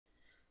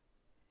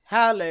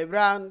Hello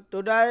everyone,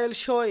 today I will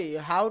show you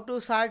how to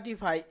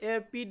certify a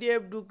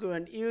PDF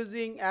document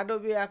using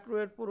Adobe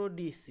Acrobat Pro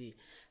DC.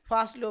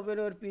 First open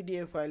your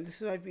PDF file.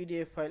 This is my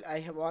PDF file I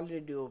have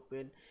already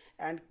opened,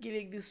 and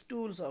click this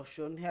tools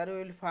option. Here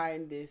you will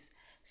find this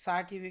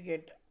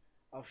certificate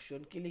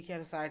option. Click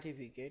here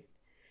certificate.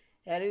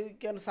 Here you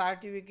can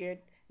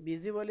certificate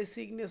visible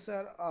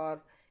signature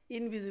or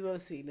invisible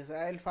signature.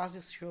 I will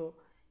first show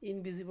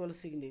invisible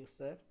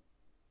signature.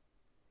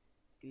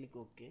 Click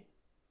OK.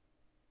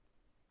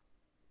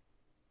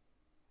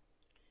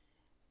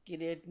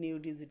 Create new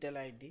digital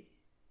ID.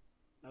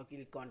 Now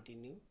click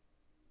continue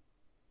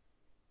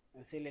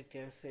and select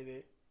here save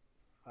a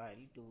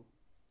file to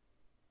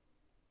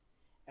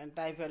and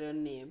type here your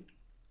name,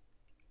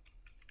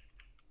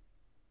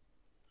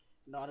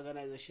 the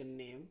organization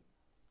name,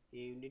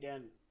 you need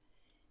an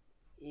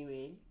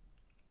email,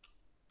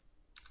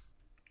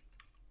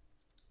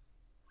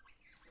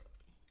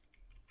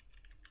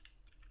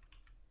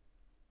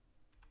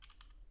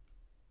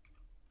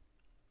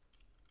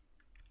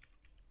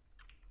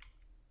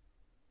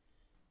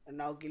 and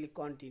now click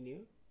continue.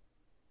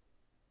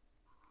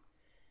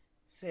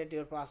 Set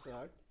your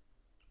password.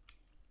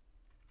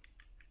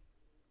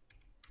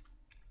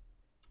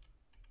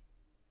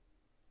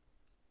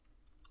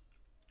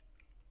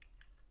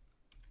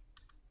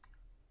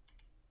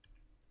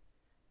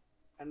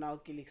 And now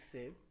click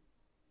save.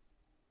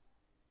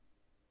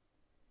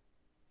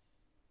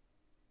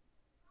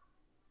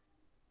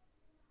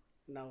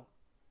 Now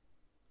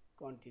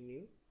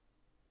continue.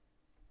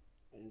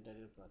 Enter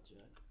your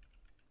password.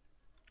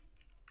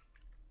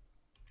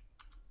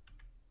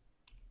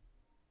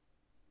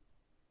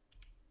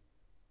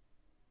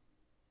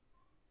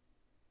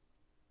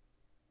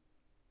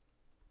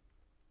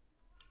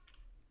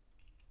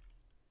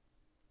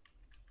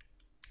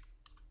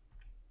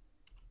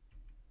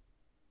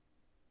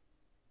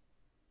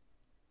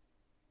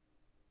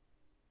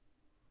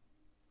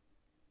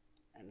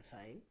 And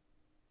sign.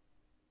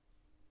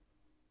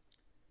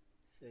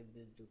 Save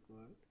this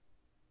document.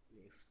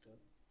 Next step.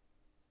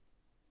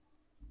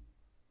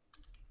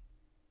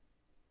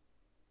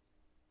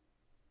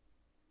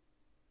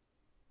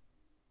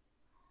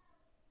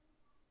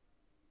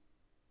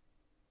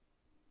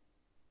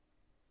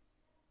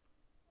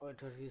 Wait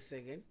for a few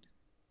seconds.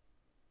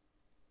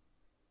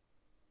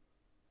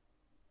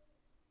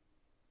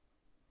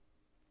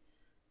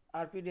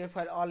 Our PDF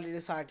file already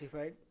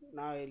certified.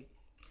 Now I will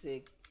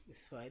check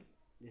this file.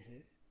 This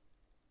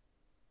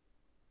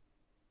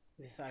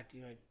is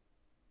certified.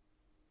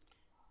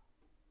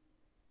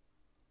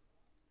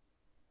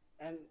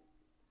 And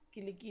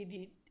click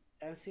edit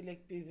and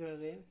select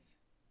preference,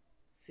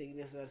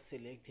 signature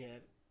select here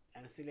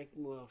and select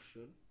more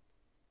option.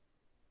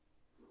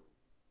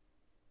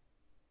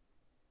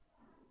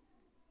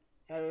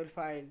 Here you will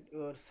find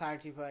your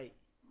certify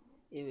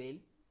email.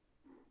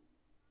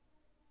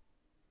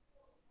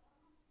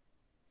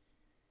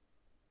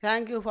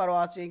 Thank you for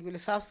watching.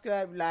 Please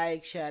subscribe,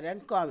 like, share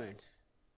and comment.